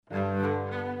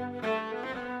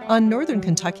On Northern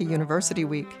Kentucky University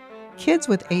Week, kids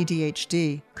with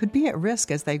ADHD could be at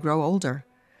risk as they grow older.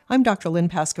 I'm Dr. Lynn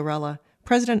Pascarella,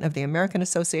 President of the American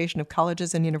Association of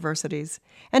Colleges and Universities,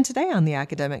 and today on the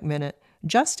Academic Minute,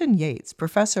 Justin Yates,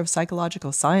 Professor of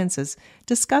Psychological Sciences,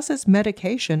 discusses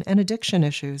medication and addiction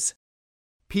issues.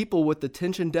 People with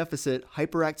attention deficit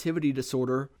hyperactivity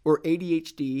disorder, or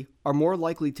ADHD, are more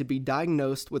likely to be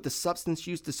diagnosed with a substance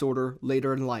use disorder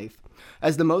later in life.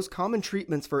 As the most common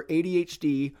treatments for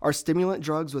ADHD are stimulant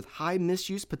drugs with high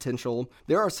misuse potential,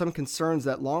 there are some concerns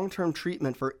that long-term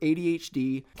treatment for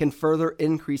ADHD can further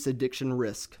increase addiction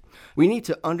risk. We need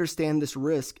to understand this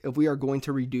risk if we are going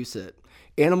to reduce it.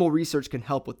 Animal research can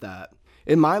help with that.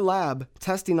 In my lab,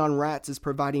 testing on rats is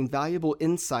providing valuable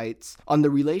insights on the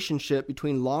relationship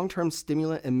between long-term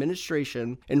stimulant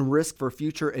administration and risk for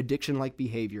future addiction-like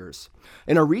behaviors.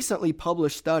 In a recently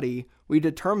published study, we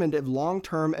determined if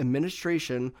long-term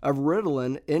administration of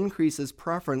Ritalin increases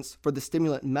preference for the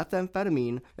stimulant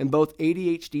methamphetamine in both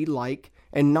ADHD-like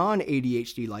and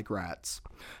non-ADHD-like rats.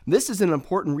 This is an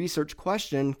important research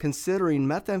question considering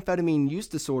methamphetamine use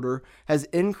disorder has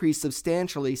increased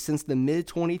substantially since the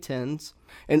mid-2010s,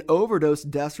 and overdose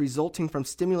deaths resulting from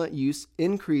stimulant use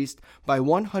increased by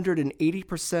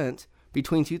 180%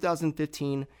 between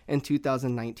 2015 and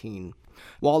 2019.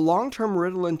 While long-term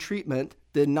Ritalin treatment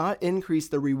did not increase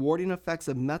the rewarding effects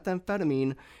of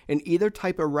methamphetamine in either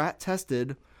type of rat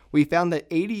tested, we found that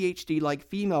ADHD-like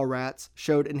female rats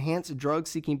showed enhanced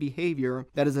drug-seeking behavior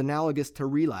that is analogous to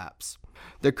relapse.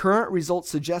 The current results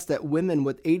suggest that women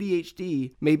with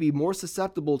ADHD may be more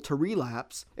susceptible to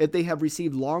relapse if they have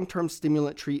received long-term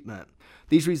stimulant treatment.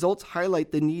 These results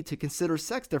highlight the need to consider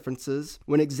sex differences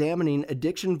when examining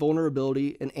addiction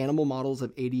vulnerability in animal models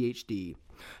of ADHD.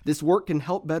 This work can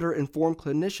help better inform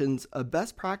clinicians of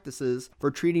best practices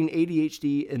for treating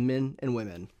ADHD in men and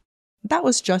women. That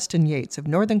was Justin Yates of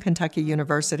Northern Kentucky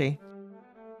University.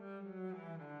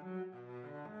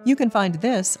 You can find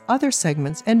this, other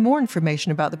segments, and more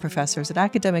information about the professors at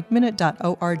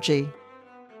academicminute.org.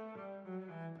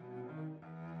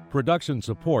 Production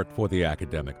support for the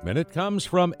Academic Minute comes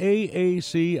from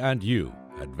AAC and U,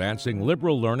 advancing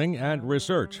liberal learning and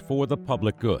research for the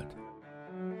public good.